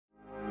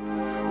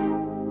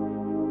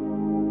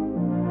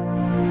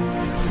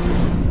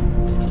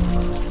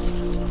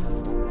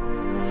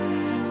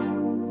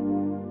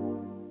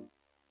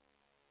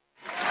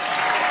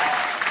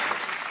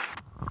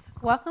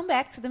welcome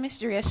back to the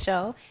Ms.Dria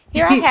show.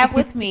 Here I have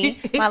with me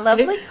my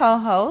lovely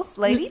co-host,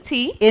 Lady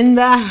T. In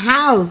the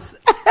house.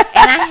 And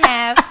I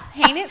have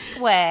Painted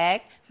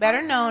Swagg,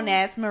 better known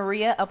as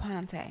Maria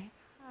Aponte.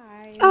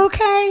 Hi.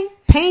 Okay.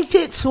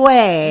 Painted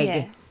Swagg.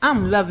 Yes.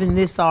 I'm loving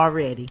this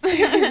already.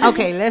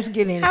 Okay, let's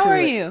get into it. How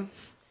are you?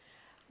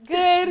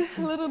 Good.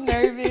 A little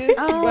nervous,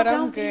 but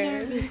I'm don't good.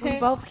 be nervous. We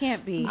both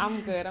can't be.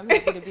 I'm good. I'm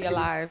happy to be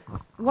alive.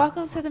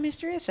 Welcome to the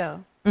Ms.Dria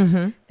show.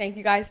 Thank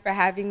you guys for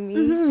having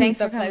me.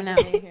 Thanks It's for a coming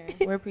pleasure out. being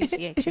here. We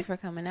appreciate you for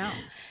coming out.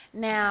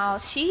 Now,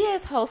 she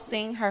is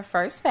hosting her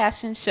first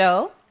fashion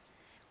show.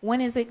 When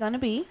is it going to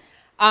be?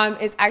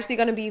 It's actually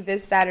going to be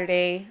this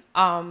Saturday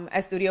at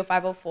Studio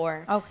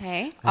 504.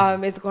 Okay.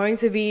 It's going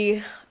to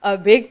be a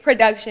big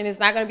production. It's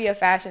not going to be a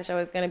fashion show.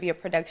 It's going to be a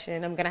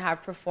production. I'm going to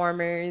have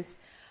performers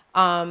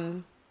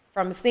from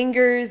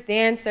singers,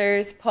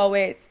 dancers,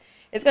 poets.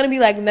 It's going to be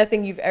like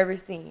nothing you've ever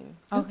seen.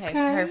 Okay,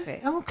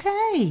 perfect.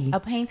 Okay. A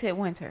Painted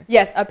Winter.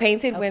 Yes, A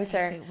Painted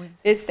Winter. Painted Winter.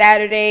 This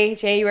Saturday,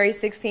 January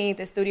 16th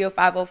at Studio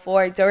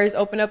 504. Doors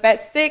open up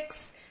at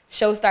 6.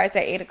 Show starts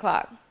at 8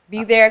 o'clock.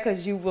 Be there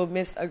because you will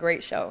miss a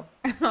great show.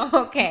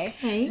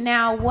 Okay.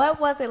 Now, what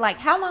was it like?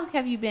 How long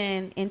have you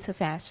been into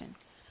fashion?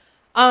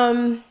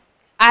 I've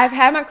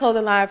had my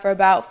clothing line for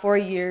about 4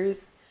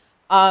 years.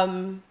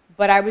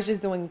 But I was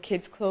just doing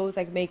kids' clothes,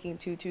 like making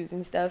tutus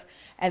and stuff.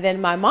 And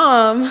then my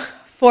mom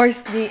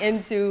forced me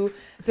into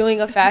doing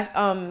a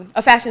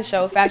fashion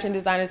show, Fashion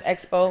Designers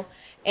Expo.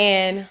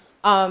 And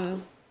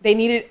they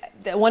needed,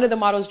 one of the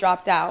models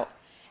dropped out.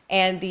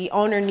 And the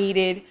owner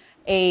needed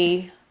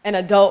an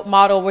adult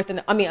model with a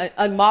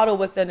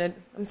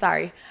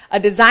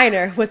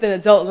designer with an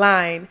adult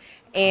line.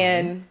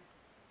 And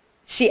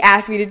she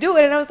asked me to do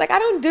it. And I was like, I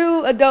don't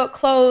do adult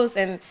clothes.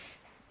 And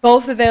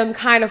both of them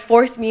kind of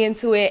forced me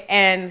into it.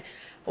 And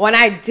when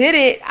I did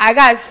it, I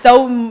got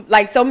so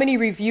many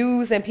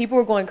reviews and people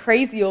were going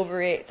crazy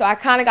over it. So I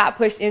kind of got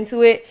pushed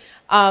into it.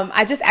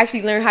 I just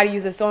actually learned how to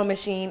use a sewing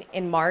machine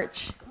in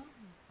March.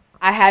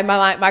 I had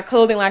my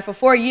clothing line for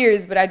 4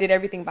 years, but I did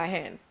everything by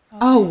hand.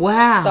 Oh,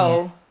 wow.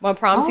 So when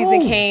prom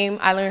season came,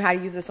 I learned how to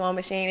use the sewing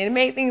machine, and it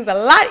made things a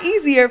lot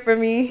easier for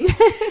me.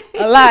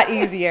 A lot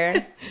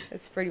easier.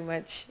 That's pretty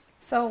much.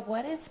 So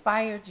what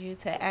inspired you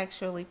to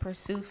actually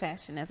pursue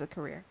fashion as a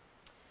career?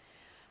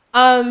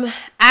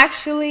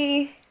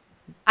 Actually,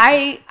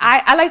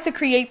 I like to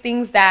create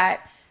things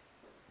that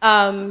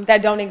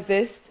that don't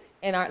exist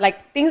in our,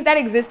 like things that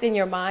exist in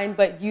your mind,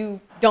 but you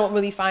don't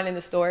really find in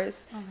the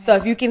stores. Okay. So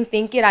if you can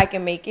think it, I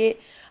can make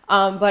it.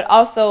 But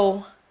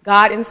also,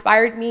 God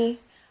inspired me.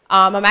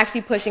 I'm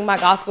actually pushing my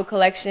gospel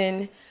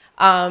collection.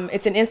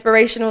 It's an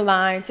inspirational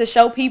line to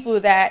show people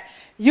that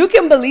you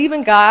can believe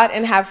in God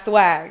and have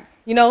swag,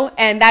 you know?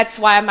 And that's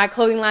why my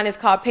clothing line is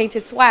called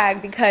Painted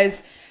Swagg,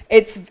 because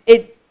it's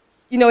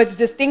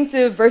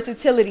distinctive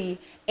versatility,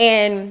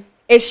 and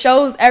it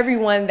shows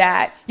everyone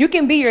that you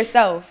can be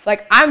yourself.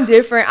 Like, I'm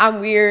different, I'm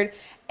weird,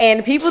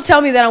 and people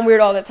tell me that I'm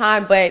weird all the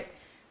time, but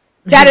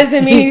that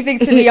doesn't mean anything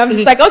to me. I'm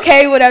just like,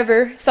 okay,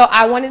 whatever. So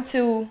I wanted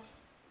to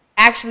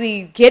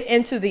actually get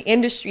into the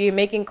industry and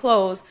making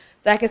clothes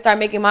so I can start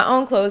making my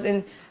own clothes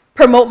and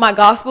promote my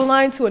gospel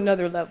line to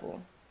another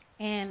level.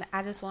 And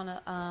I just want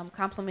to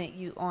compliment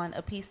you on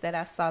a piece that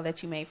I saw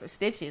that you made for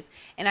Stitches.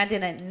 And I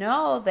didn't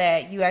know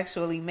that you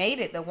actually made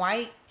it, the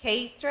white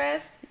cape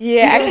dress.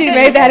 Yeah, I actually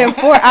made that in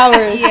 4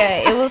 hours.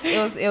 Yeah, it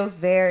was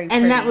very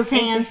pretty. And that was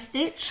hand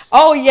stitched?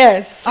 Oh,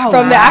 yes. Oh,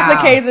 From the wow.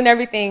 appliques and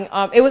everything.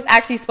 It was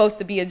actually supposed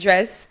to be a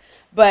dress,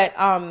 but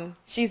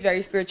she's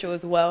very spiritual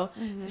as well.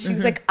 So she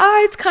was like,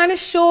 it's kind of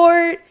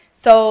short.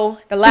 So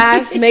the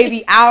last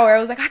maybe hour, I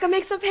was like, I can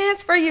make some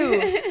pants for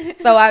you.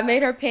 So I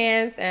made her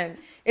pants, and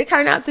it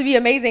turned out to be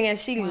amazing, and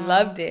she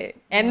loved it.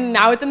 And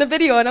now it's in the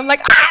video, and I'm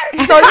like,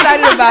 I'm so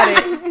excited about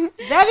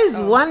it. That is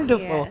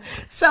wonderful. Yeah.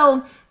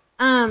 So,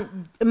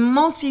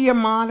 most of your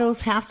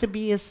models have to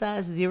be a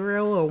size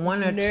 0 or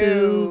 1 or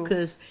 2,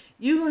 because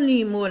you will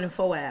need more than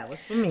 4 hours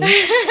for me.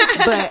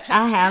 But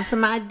I have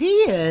some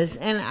ideas,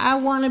 and I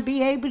want to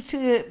be able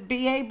to,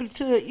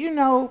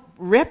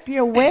 rep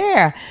your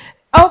wear.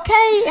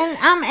 Okay, and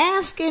I'm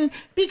asking,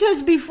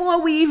 because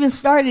before we even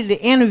started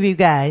the interview,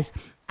 guys,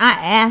 I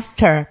asked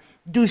her,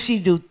 do she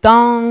do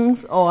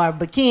thongs or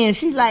bikini?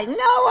 She's like, no,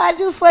 I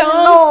do for the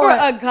Lord.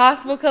 For a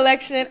gospel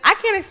collection. I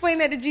can't explain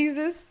that to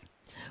Jesus.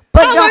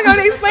 But How am I going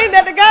to explain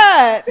that to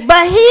God?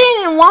 But he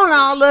didn't want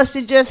all us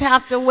to just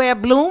have to wear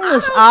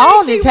bloomers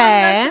all the He wanted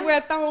us time. to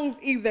wear thongs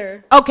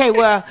either. Okay,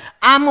 well,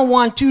 I'm going to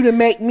want you to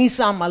make me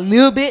something a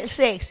little bit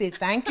sexy.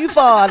 Thank you,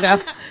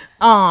 Father.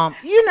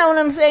 You know what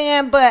I'm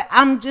saying? But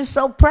I'm just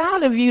so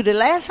proud of you. The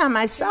last time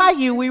I saw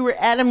you, we were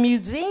at a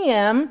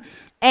museum,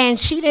 and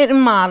she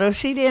didn't model.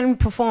 She didn't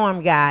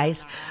perform,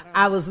 guys.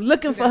 I was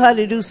looking for her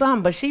to do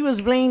something, but she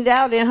was blinged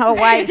out in her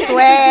white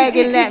swag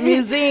in that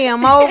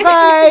museum,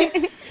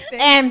 okay?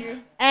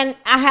 And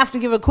I have to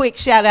give a quick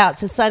shout out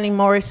to Sonny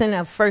Morrison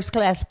of First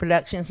Class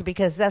Productions,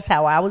 because that's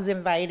how I was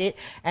invited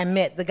and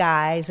met the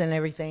guys and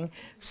everything.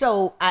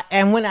 So,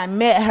 and when I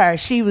met her,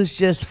 she was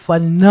just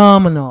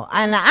phenomenal.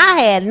 And I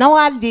had no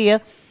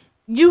idea,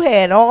 you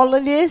had all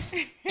of this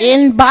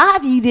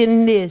embodied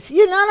in this.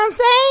 You know what I'm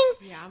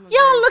saying? Yeah, I'm a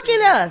y'all very look at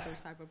natural us.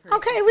 type of person.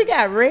 Okay, we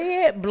got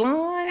red,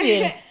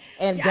 blonde,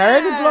 and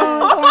dirty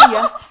blonde on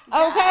you.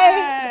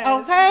 Okay,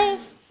 Yes. okay.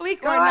 Fleek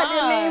or God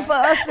didn't mean not. for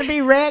us to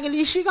be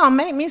raggedy. She gonna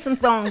make me some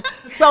thongs.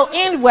 So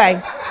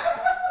anyway,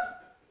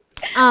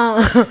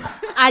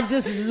 I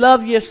just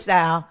love your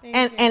style.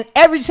 And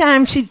every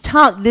time she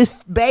talked, this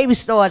baby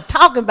started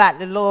talking about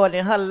the Lord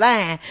in her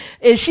line,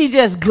 and she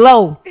just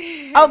glow.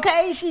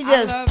 Okay, she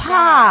just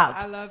pop.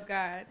 I love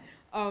God.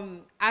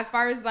 As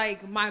far as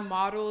like my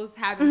models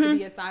having to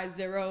be a size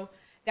 0,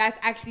 that's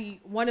actually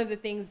one of the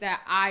things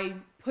that I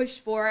push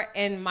for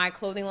in my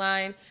clothing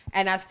line.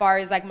 And as far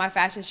as like my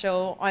fashion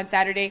show on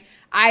Saturday,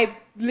 I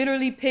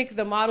literally pick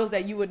the models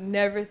that you would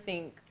never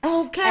think.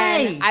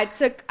 Okay.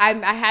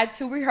 And I had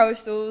 2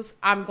 rehearsals.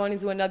 I'm going to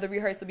do another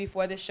rehearsal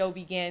before the show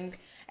begins.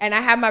 And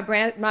I have my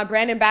brand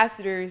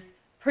ambassadors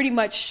pretty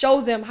much show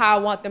them how I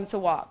want them to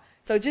walk.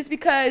 So just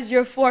because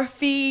you're 4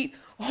 feet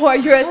or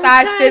you're a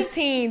size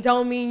 15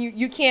 don't mean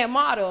you can't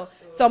model.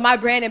 So my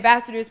brand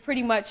ambassadors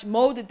pretty much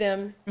molded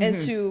them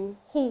into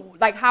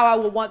how I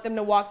would want them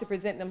to walk, to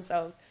present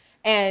themselves.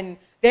 And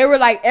they were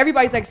like,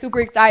 everybody's like super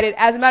excited.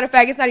 As a matter of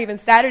fact, it's not even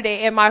Saturday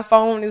and my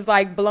phone is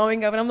like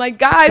blowing up and I'm like,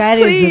 guys,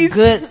 please. That is a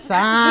good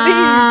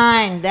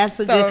sign. That's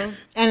a good.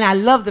 And I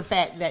love the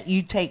fact that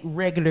you take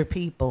regular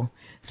people.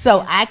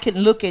 So I can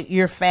look at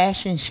your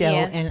fashion show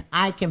and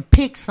I can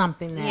pick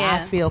something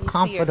that I feel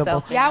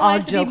comfortable. Yeah, I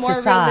want it to be more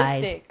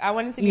realistic. I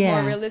want it to be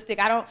more realistic.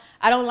 I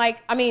don't like,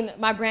 I mean,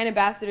 my brand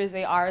ambassadors,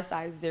 they are a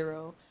size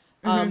 0.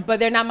 But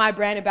they're not my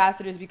brand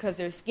ambassadors because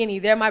they're skinny.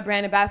 They're my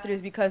brand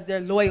ambassadors because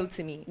they're loyal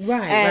to me.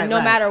 And no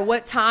matter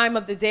what time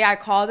of the day I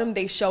call them,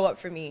 they show up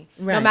for me.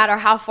 No matter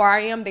how far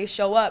I am, they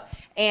show up.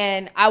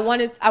 And I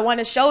want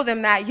to show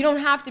them that you don't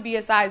have to be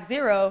a size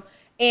 0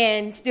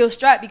 and still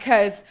strut,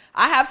 because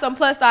I have some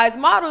plus size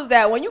models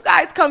that when you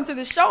guys come to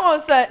the show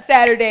on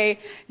Saturday,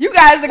 you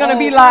guys are going to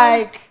be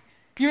like,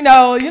 you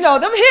know,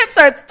 them hips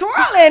are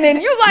twirling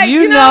and you like,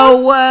 you know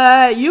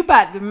what? You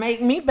about to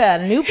make me buy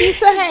a new piece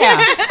of hair.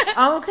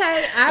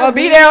 Okay. I'll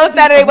be there on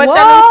Saturday with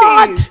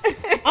your new piece.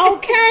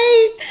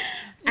 Okay.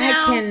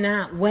 Now, I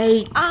cannot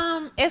wait.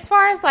 As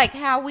far as like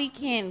how we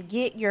can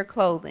get your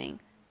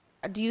clothing,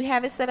 do you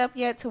have it set up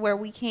yet to where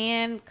we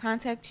can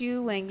contact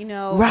you and,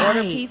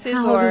 order pieces?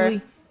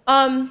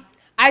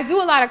 I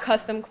do a lot of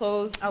custom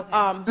clothes,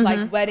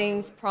 like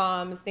weddings,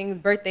 proms, things,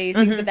 birthdays,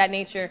 things of that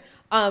nature.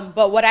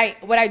 But what I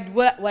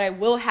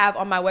will have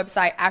on my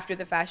website after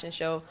the fashion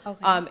show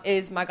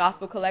is my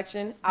gospel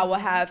collection. I will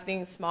have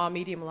things small,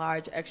 medium,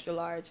 large, extra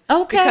large.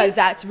 Okay. Because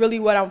that's really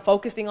what I'm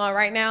focusing on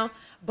right now.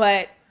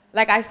 But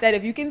like I said,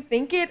 if you can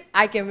think it,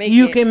 I can make it.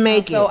 You can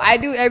make it. So I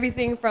do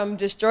everything from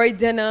destroyed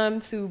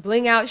denim to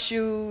bling out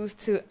shoes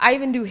to I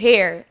even do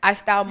hair. I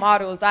style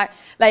models.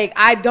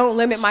 I don't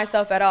limit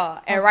myself at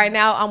all. And right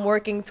now I'm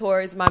working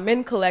towards my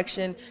men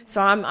collection. So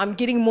I'm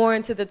getting more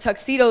into the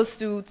tuxedo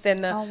suits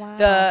and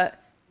I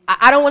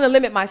don't want to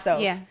limit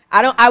myself. Yeah.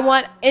 I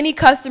want any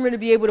customer to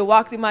be able to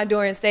walk through my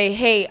door and say,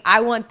 "Hey,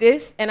 I want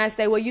this." And I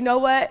say, "Well, you know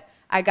what?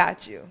 I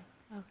got you."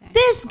 Okay.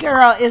 This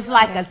girl is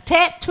like a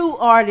tattoo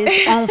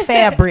artist on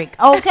fabric,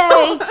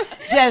 okay?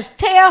 Just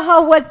tell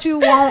her what you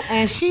want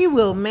and she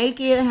will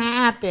make it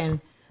happen.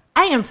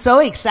 I am so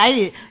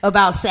excited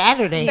about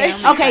Saturday.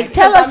 Okay,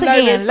 tell us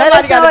again. Let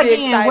us know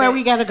again where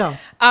we got to go.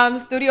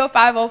 Studio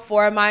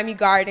 504, Miami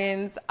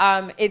Gardens.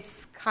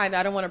 It's kind of,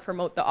 I don't want to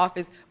promote the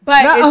office,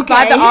 but it's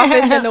by the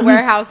office and the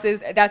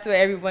warehouses. That's where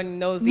everyone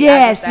knows the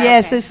address.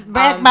 Yes, it's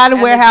back by the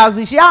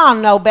warehouses. Y'all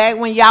know back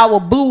when y'all were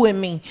booing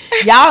me.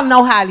 Y'all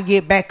know how to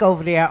get back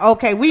over there.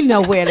 Okay, we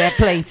know where that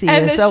place is.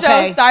 And the show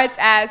starts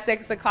at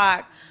 6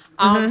 o'clock.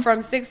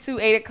 From 6 to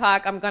 8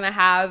 o'clock, I'm going to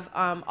have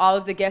all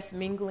of the guests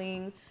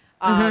mingling,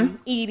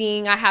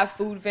 eating. I have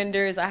food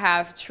vendors. I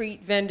have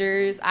treat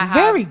vendors. I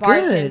have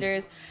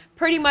bartenders.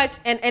 Pretty much,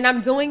 and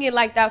I'm doing it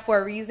like that for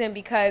a reason,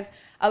 because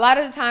a lot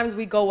of the times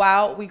we go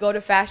out, we go to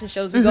fashion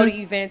shows, we go to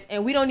events,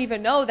 and we don't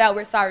even know that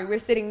we're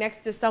sitting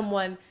next to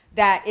someone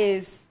that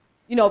is,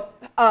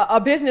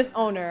 a business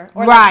owner,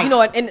 or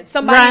and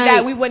somebody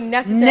that we wouldn't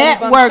necessarily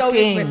bump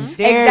shoulders with.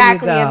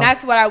 Exactly, and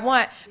that's what I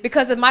want,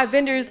 because if my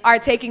vendors are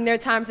taking their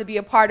time to be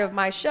a part of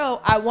my show,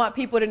 I want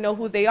people to know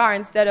who they are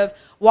instead of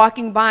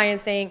walking by and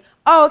saying,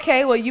 "Oh,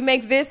 okay, well, you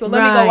make this, well,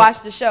 let me go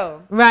watch the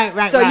show."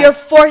 So you're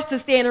forced to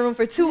stay in a room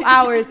for 2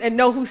 hours and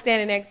know who's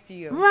standing next to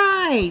you.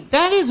 Right.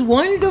 That is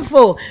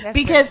wonderful.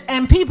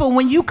 And people,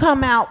 when you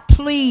come out,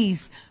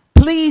 please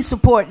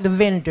support the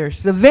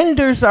vendors. The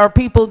vendors are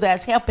people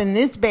that's helping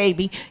this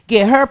baby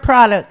get her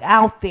product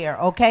out there,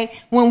 okay?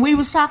 When we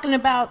was talking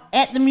about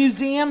at the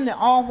museum, the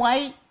all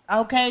white,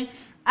 okay?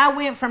 I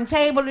went from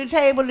table to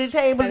table to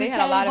table to table. They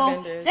had a lot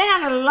of vendors. They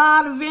had a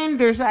lot of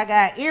vendors. I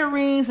got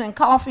earrings and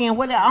coffee and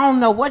whatever. I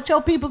don't know what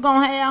your people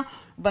gonna have,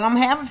 but I'm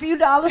gonna have a few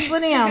dollars for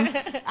them.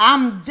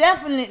 I'm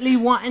definitely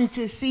wanting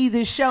to see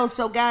this show.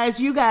 So guys,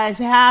 you guys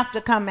have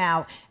to come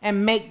out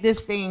and make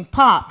this thing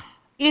pop.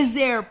 Is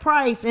there a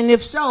price? And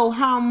if so,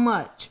 how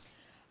much?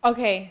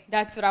 Okay,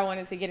 that's what I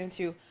wanted to get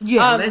into.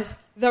 Yeah,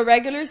 the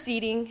regular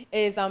seating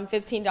is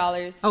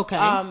 $15.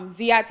 Okay.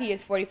 VIP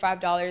is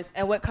 $45,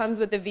 and what comes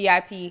with the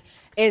VIP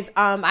is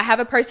I have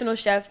a personal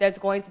chef that's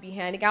going to be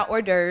handing out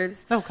hors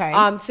d'oeuvres.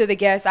 Okay. To the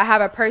guests. I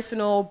have a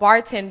personal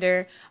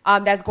bartender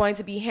that's going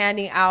to be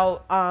handing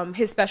out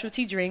his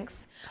specialty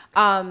drinks.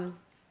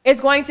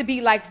 It's going to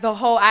be like the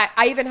whole. I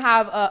even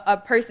have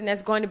a person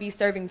that's going to be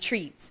serving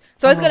treats.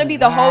 So it's going to be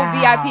the whole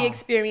VIP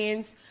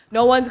experience.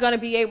 No one's going to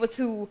be able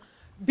to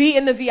be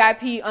in the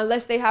VIP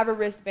unless they have a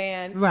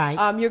wristband.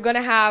 Right. You're going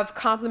to have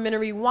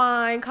complimentary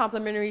wine,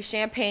 complimentary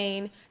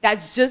champagne.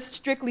 That's just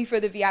strictly for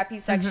the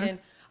VIP section.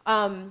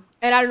 And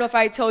I don't know if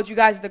I told you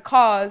guys the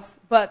cause,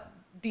 but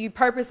the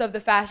purpose of the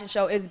fashion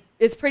show is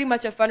pretty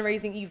much a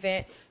fundraising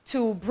event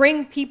to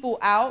bring people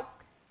out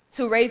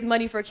to raise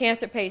money for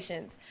cancer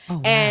patients. Oh,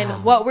 wow.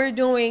 And what we're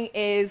doing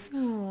is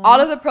all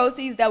of the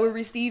proceeds that we're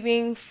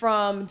receiving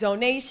from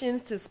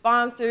donations to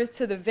sponsors,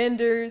 to the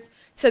vendors,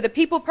 to the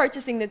people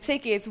purchasing the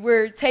tickets,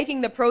 we're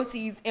taking the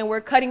proceeds and we're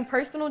cutting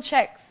personal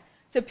checks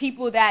to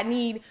people that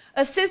need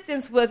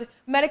assistance with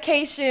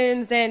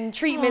medications and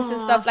treatments and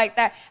stuff like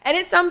that. And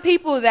it's some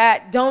people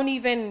that don't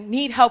even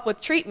need help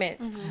with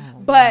treatments,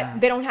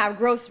 but they don't have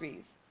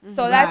groceries.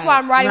 So that's why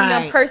I'm writing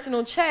them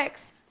personal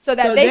checks so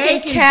that they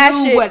can cash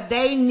do it. What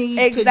they need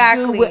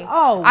Exactly. to do.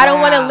 I don't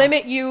want to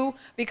limit you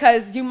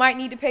because you might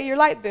need to pay your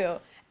light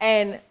bill.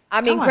 And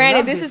I mean,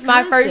 granted, this is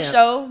my first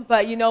show,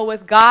 but you know,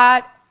 with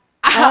God,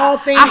 I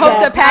hope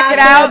to pack it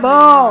out.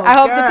 I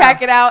hope to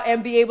pack it out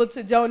and be able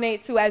to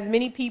donate to as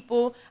many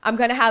people. I'm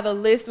going to have a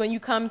list when you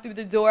come through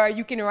the door.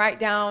 You can write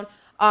down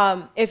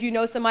if you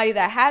know somebody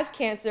that has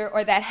cancer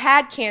or that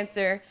had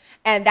cancer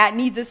and that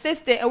needs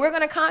assistance, and we're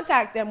going to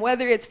contact them,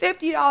 whether it's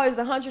 $50,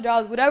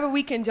 $100, whatever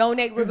we can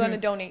donate, we're going to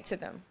donate to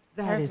them.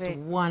 That is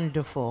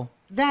wonderful.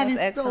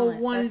 That's so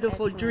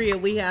wonderful,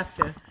 Dria. We have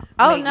to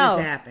make this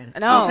happen.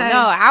 No,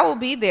 I will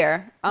be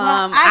there.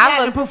 Well, I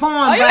got to perform,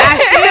 but I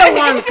still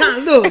want to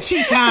come. Look,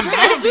 she coming.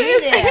 I'll be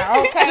there.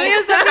 Okay.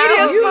 Dria's the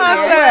media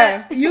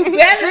sponsor. You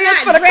better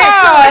Dria's not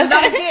dress her.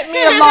 Don't get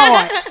me a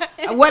large.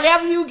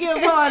 Whatever you give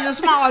her in the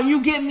small,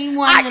 you give me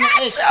one in the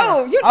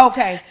extra.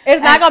 Okay.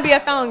 It's not going to be a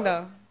thong,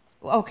 though.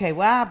 Okay,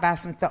 well, I'll buy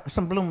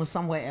some bloomers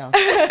somewhere else.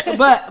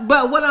 but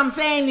what I'm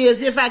saying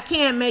is, if I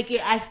can't make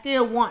it, I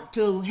still want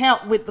to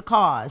help with the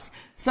cause.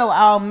 So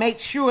I'll make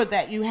sure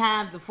that you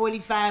have the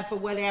 45 for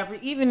whatever,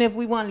 even if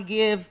we want to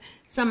give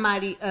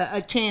somebody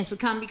a chance to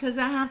come, because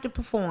I have to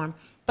perform.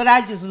 But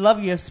I just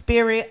love your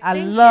spirit. I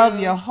love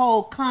your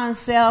whole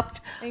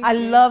concept. I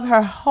love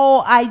her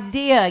whole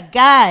idea.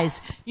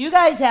 Guys, you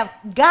guys have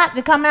got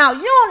to come out.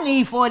 You don't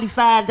need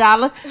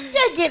 $45.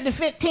 Just get the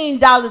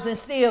 $15 and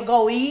still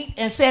go eat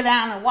and sit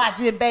down and watch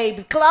your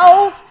baby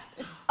clothes.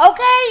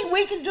 Okay,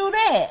 we can do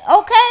that.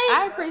 Okay,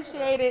 I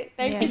appreciate it.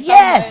 Thank you so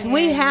yes, much.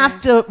 we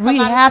have to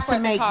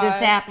make this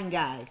happen,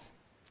 guys.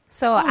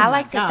 So I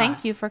like to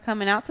thank you for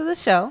coming out to the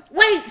show.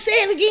 Wait,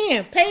 say it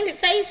again. Painted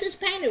faces,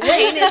 painted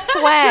Painted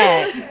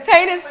swag.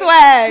 Painted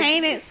swag.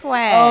 Painted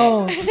swag.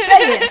 Oh,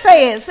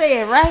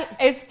 say it, right?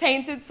 It's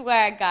Painted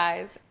Swag,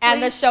 guys.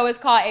 And the show is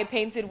called A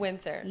Painted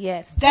Winter.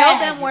 Yes. Tell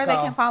them where they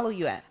can follow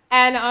you at.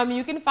 And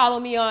you can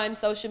follow me on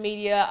social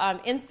media,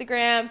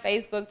 Instagram,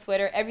 Facebook,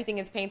 Twitter. Everything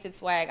is Painted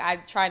Swag. I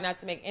try not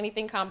to make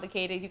anything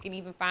complicated. You can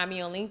even find me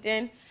on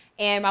LinkedIn.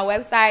 And my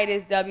website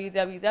is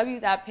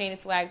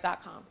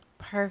www.paintedswag.com.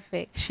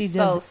 Perfect. She does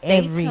so stay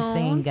everything,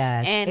 tuned,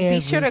 guys. And be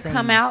sure to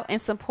come out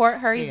and support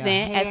her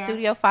event at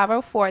Studio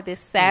 504 this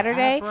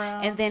Saturday.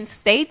 And then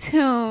stay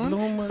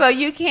tuned so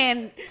you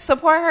can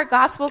support her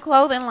gospel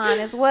clothing line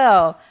as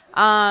well.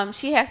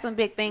 She has some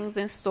big things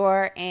in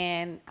store,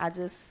 and I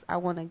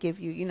want to give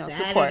you, support.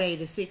 Saturday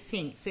the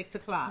 16th, 6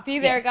 o'clock. Be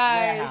there,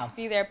 guys. Warehouse.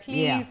 Be there, please.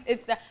 Yeah.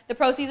 It's the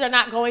proceeds are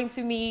not going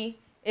to me.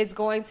 It's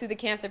going to the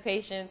cancer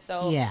patients.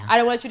 So I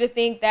don't want you to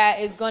think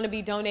that it's going to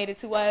be donated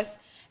to us.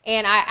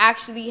 And I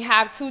actually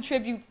have 2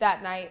 tributes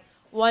that night.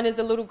 One is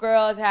a little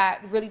girl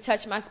that really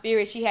touched my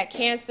spirit. She had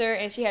cancer,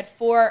 and she had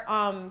 4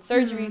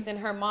 surgeries, and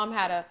her mom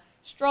had a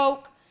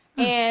stroke,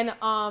 and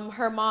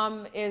her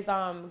mom is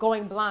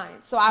going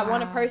blind. So I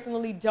want to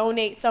personally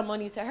donate some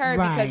money to her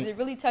because it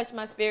really touched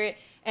my spirit.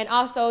 And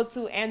also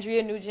to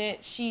Andrea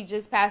Nugent. She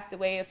just passed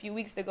away a few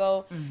weeks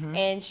ago,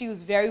 and she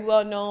was very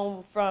well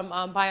known from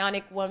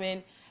Bionic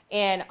Woman,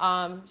 and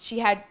she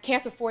had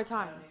cancer 4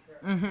 times.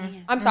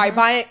 I'm sorry,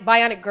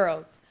 Bionic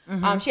Girls.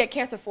 She had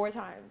cancer 4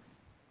 times,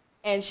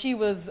 and she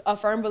was a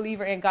firm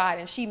believer in God,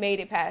 and she made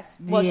it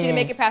past. Well, she didn't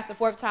make it past the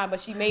 4th time, but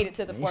she made it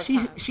to the 4th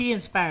time. She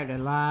inspired a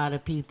lot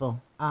of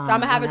people. So I'm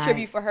gonna have a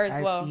tribute for her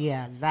as well.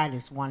 Yeah, that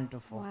is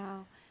wonderful.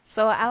 Wow.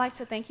 So I like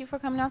to thank you for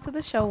coming out to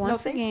the show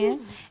once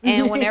again.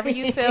 And whenever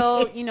you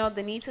feel,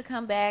 the need to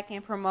come back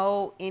and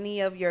promote any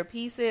of your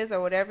pieces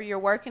or whatever you're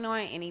working on,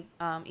 any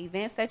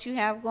events that you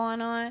have going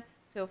on,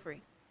 feel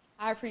free.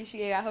 I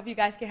appreciate it. I hope you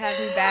guys can have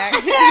me back.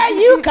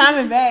 You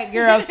coming back,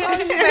 girl. So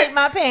you make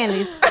my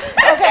panties.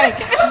 Okay.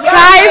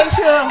 Guys,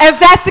 if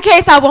that's the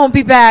case, I won't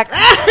be back.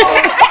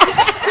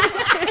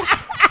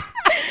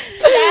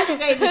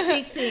 Saturday the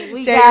 16th.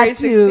 We January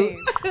got you.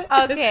 16th.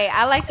 Okay,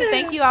 I'd like to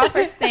thank you all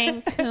for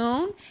staying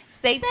tuned.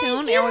 Stay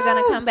tuned, and we're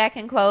going to come back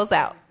and close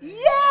out.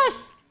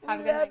 Yes.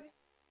 Have a good night.